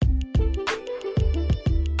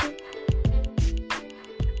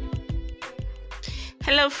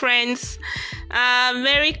Hello, friends.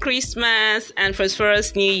 Merry Christmas and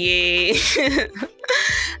prosperous New Year.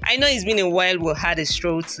 I know it's been a while we had a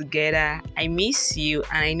stroll together. I miss you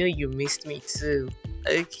and I know you missed me too.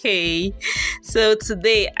 Okay, so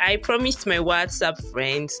today I promised my WhatsApp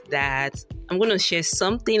friends that I'm going to share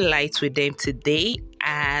something light with them today,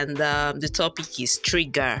 and the topic is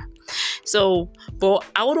trigger. But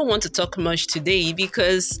I wouldn't want to talk much today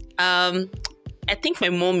because I think my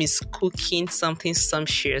mom is cooking something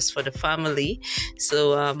sumptuous for the family.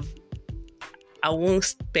 So I won't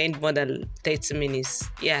spend more than 30 minutes.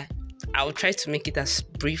 Yeah, I'll try to make it as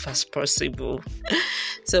brief as possible.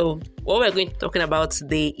 So what we're going to be talking about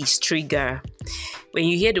today is trigger. When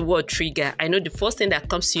you hear the word trigger, I know the first thing that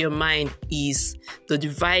comes to your mind is the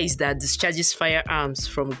device that discharges firearms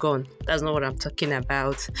from gun. That's not what I'm talking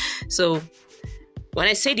about. So when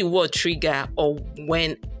I say the word trigger, or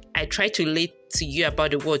when I try to relate to you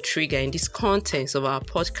about the word trigger in this context of our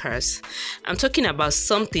podcast, I'm talking about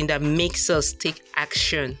something that makes us take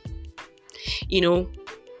action.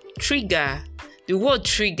 Trigger, the word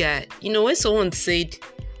trigger, when someone said,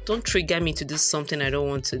 don't trigger me to do something I don't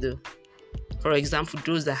want to do. For example,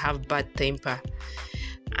 those that have bad temper.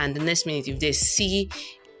 And the next minute, if they see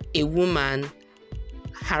a woman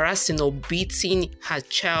harassing or beating her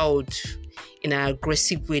child in an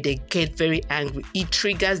aggressive way, they get very angry. It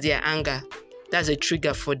triggers their anger. That's a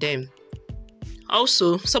trigger for them.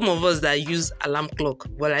 Also, some of us that use alarm clock.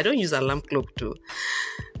 Well, I don't use alarm clock too.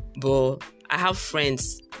 But I have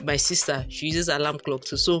friends. My sister, she uses alarm clock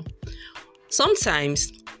too. So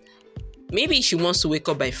sometimes, maybe she wants to wake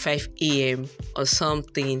up by 5 a.m. or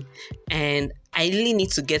something. And I really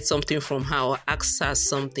need to get something from her or ask her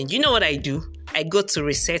something. You know what I do? I go to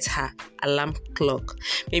reset her alarm clock.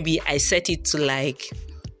 Maybe I set it to like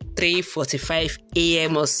 3:45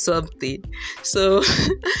 a.m. or something. So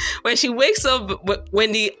when she wakes up,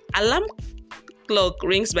 when the alarm clock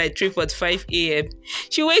rings by 3:45 a.m.,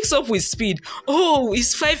 she wakes up with speed. Oh,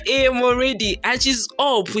 it's 5 a.m. already, and she's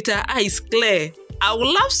up with her eyes clear. I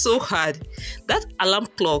will laugh so hard. That alarm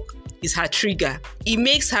clock is her trigger. It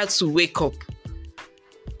makes her to wake up.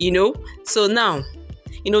 So now,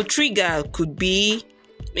 trigger could be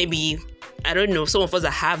maybe, I don't know, some of us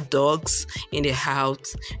that have dogs in the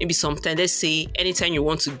house, maybe sometimes, let's say, anytime you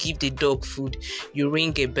want to give the dog food, you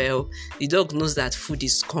ring a bell, the dog knows that food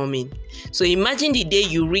is coming. So imagine the day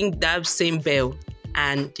you ring that same bell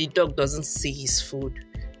and the dog doesn't see his food.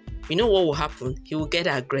 You know what will happen? He will get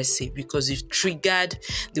aggressive because you've triggered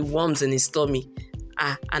the worms in his tummy.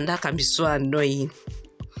 And that can be so annoying.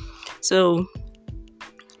 So,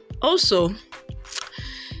 also,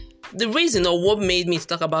 the reason or what made me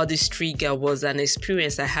talk about this trigger was an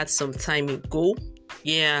experience I had some time ago.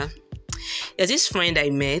 Yeah. There's this friend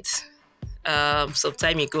I met some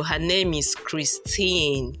time ago. Her name is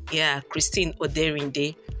Christine. Yeah, Christine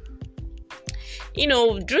Oderinde.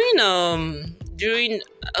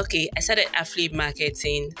 I started affiliate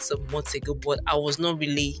marketing some months ago, but I was not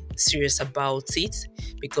really serious about it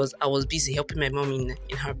because I was busy helping my mom in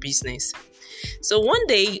her business. So one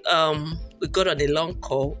day, we got on a long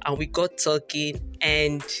call and we got talking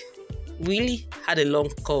and really had a long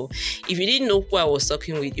call. If you didn't know who I was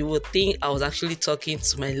talking with, you would think I was actually talking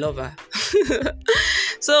to my lover.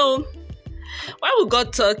 So while we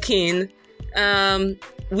got talking,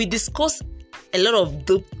 we discussed a lot of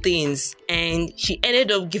dope things, and she ended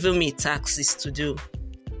up giving me taxes to do,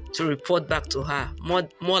 to report back to her,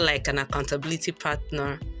 more like an accountability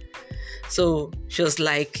partner. So she was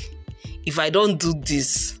like, if I don't do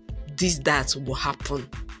this, that will happen.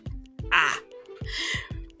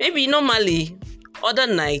 Maybe normally, other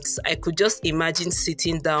nights, I could just imagine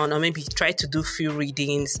sitting down and maybe try to do few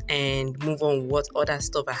readings and move on what other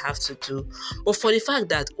stuff I have to do. But for the fact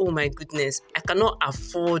that, oh my goodness, I cannot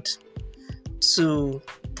afford to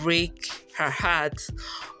break her heart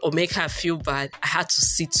or make her feel bad, I had to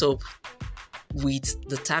sit up with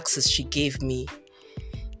the taxes she gave me.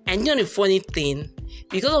 And the funny thing,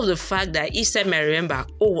 because of the fact that each time I remember,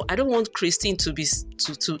 I don't want Christine to be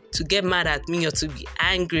to get mad at me or to be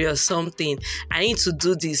angry or something, I need to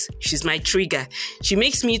do this. She's my trigger. She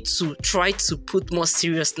makes me to try to put more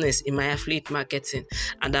seriousness in my affiliate marketing.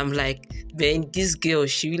 And I'm like, man, this girl,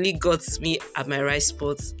 she really got me at my right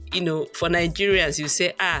spot. For Nigerians, you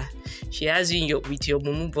say, she has you with your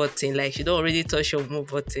mumu button, like she don't already touch your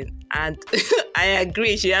mumu button. And I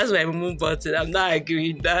agree, she has my mumu button. I'm not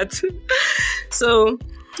agreeing that. So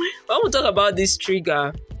when we talk about this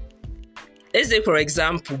trigger, let's say, for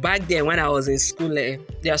example, back then when I was in school, there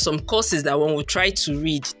are some courses that when we try to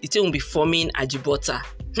read, it won't be forming ajibota.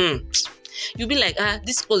 You'll be like,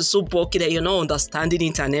 this course is so bulky that you're not understanding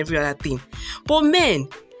it and every other thing. But man,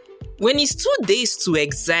 when it's 2 days to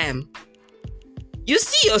exam, you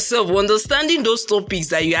see yourself understanding those topics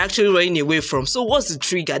that you're actually running away from. So what's the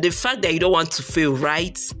trigger? The fact that you don't want to fail,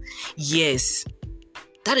 right? Yes.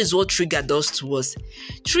 That is what trigger does to us.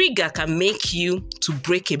 Trigger can make you to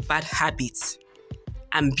break a bad habit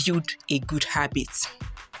and build a good habit.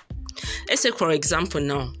 Let's say, for example,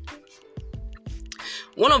 now,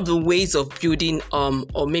 one of the ways of building,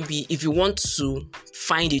 or maybe if you want to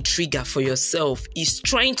find a trigger for yourself, is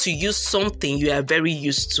trying to use something you are very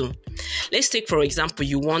used to. Let's take, for example,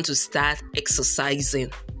 you want to start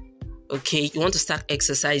exercising. Okay, you want to start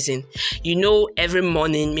exercising. You know, every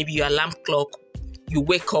morning, maybe your alarm clock, you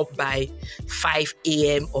wake up by 5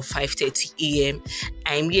 a.m. or 5:30 a.m.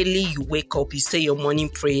 and immediately you wake up, you say your morning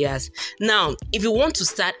prayers. Now, if you want to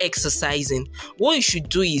start exercising, what you should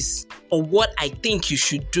do is, or what I think you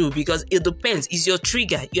should do, because it depends, is your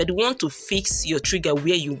trigger. You're the one to fix your trigger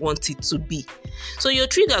where you want it to be. So your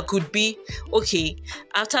trigger could be, okay,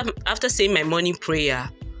 after saying my morning prayer,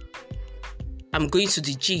 I'm going to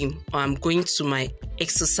the gym, or I'm going to my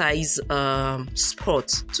exercise spot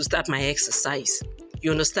to start my exercise. You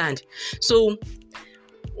understand? So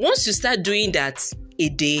once you start doing that a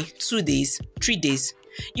day, 2 days, 3 days,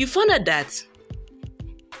 you find out that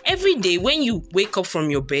every day when you wake up from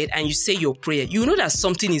your bed and you say your prayer, you know that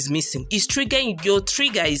something is missing. It's triggering. Your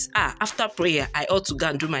trigger is, after prayer, I ought to go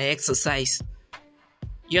and do my exercise.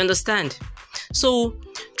 You understand? So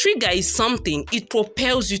trigger is something, it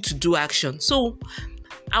propels you to do action. So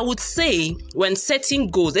I would say when setting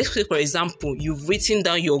goals, let's say, for example, you've written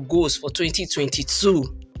down your goals for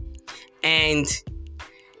 2022 and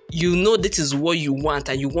you know this is what you want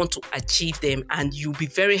and you want to achieve them and you'll be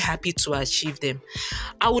very happy to achieve them.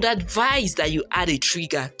 I would advise that you add a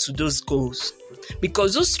trigger to those goals,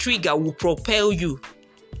 because those triggers will propel you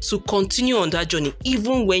to continue on that journey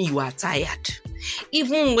even when you are tired,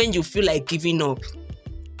 even when you feel like giving up.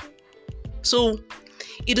 So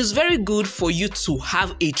it is very good for you to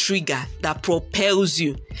have a trigger that propels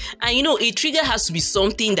you. And you know, a trigger has to be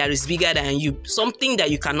something that is bigger than you, something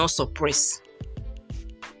that you cannot suppress.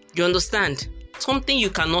 You understand? Something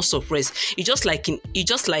you cannot suppress. It's just like in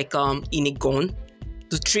a gun,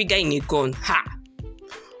 the trigger in a gun.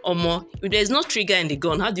 If there's no trigger in the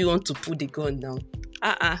gun, how do you want to put the gun down?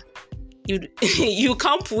 You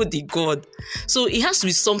can't put the gun. So it has to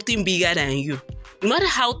be something bigger than you. No matter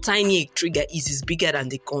how tiny a trigger is, it's bigger than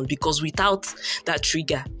the gun, because without that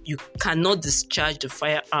trigger, you cannot discharge the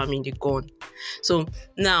firearm in the gun. So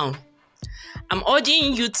now, I'm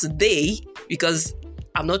urging you today, because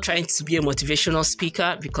I'm not trying to be a motivational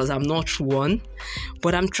speaker, because I'm not one,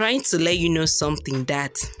 but I'm trying to let you know something,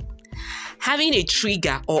 that having a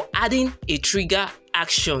trigger or adding a trigger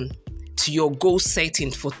action to your goal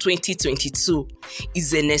setting for 2022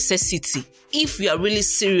 is a necessity. If you are really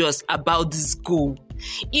serious about this goal,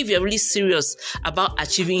 if you're really serious about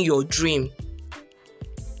achieving your dream,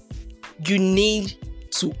 you need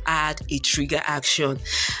to add a trigger action.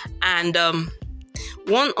 And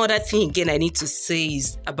one other thing again I need to say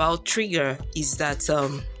is about trigger is that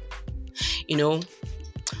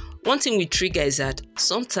one thing with trigger is that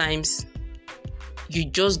sometimes you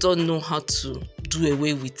just don't know how to do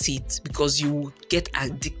away with it, because you will get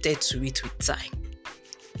addicted to it with time.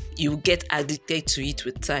 You get addicted to it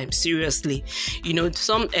with time. Seriously.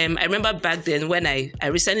 I remember back then when I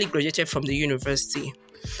recently graduated from the university,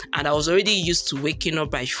 and I was already used to waking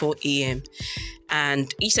up by 4 a.m.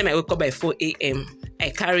 And each time I wake up by 4 a.m., I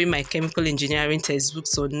carry my chemical engineering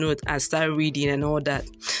textbooks or note and start reading and all that.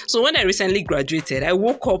 So when I recently graduated, I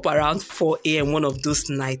woke up around 4 a.m. one of those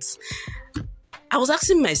nights. I was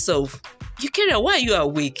asking myself, Eukarya, why are you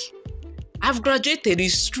awake? I've graduated,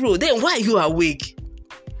 it's true. Then why are you awake?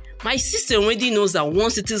 My system already knows that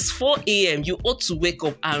once it is 4 a.m., you ought to wake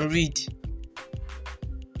up and read.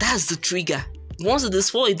 That's the trigger. Once it is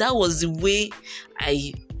 4, that was the way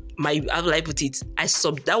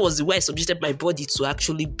that was the way I subjected my body to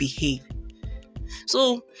actually behave.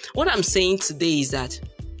 So what I'm saying today is that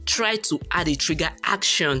try to add a trigger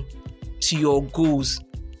action to your goals.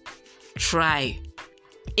 Try.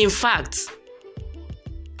 In fact,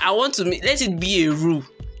 I want to let it be a rule.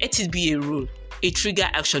 Let it be a rule. A trigger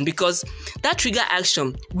action, because that trigger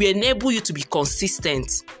action will enable you to be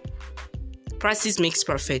consistent. Practice makes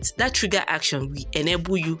perfect. That trigger action will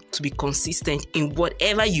enable you to be consistent in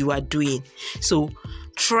whatever you are doing. So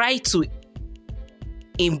try to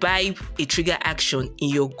imbibe a trigger action in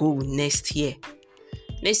your goal next year.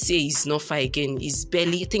 Let's say it's not far again. It's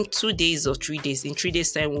barely, I think, 2 days or 3 days. In 3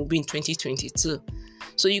 days' time, we'll be in 2022.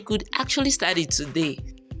 So you could actually start it today.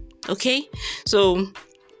 Okay, so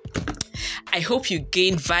I hope you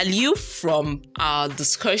gained value from our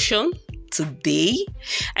discussion today.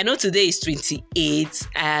 I know today is 28th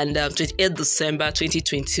and 28th December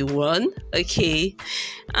 2021. Okay.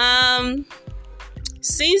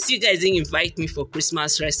 Since you guys didn't invite me for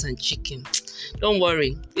Christmas rice and chicken, don't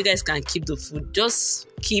worry. You guys can keep the food. Just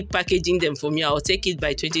keep packaging them for me. I'll take it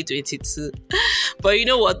by 2022. But you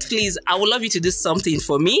know what? Please, I would love you to do something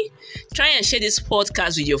for me. Try and share this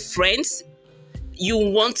podcast with your friends. You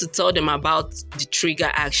want to tell them about the trigger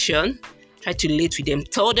action. Try to relate with them.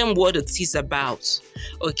 Tell them what it is about.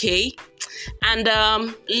 Okay? And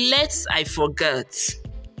I forgot.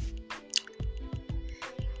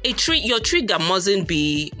 Your trigger mustn't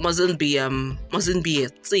be a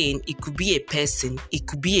thing. It could be a person. It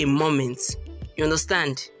could be a moment. You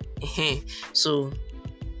understand? So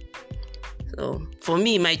for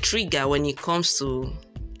me, my trigger when it comes to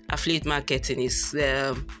affiliate marketing is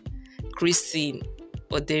Christine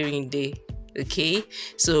ordering day. Okay,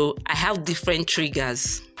 so I have different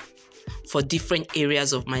triggers for different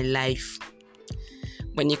areas of my life.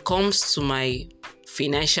 When it comes to my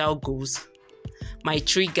financial goals, my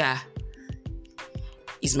trigger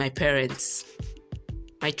is my parents.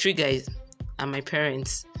 My trigger are my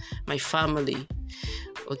parents, my family.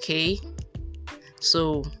 Okay,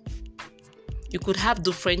 so you could have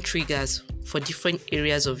different triggers for different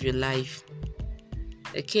areas of your life.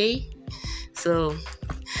 Okay, so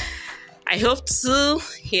I hope to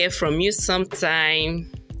hear from you sometime,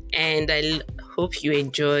 and I hope you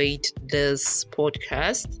enjoyed this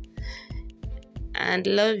podcast. And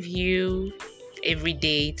love you every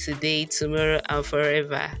day, today, tomorrow, and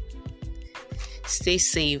forever. Stay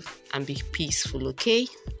safe and be peaceful, okay?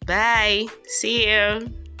 Bye. See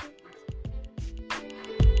you.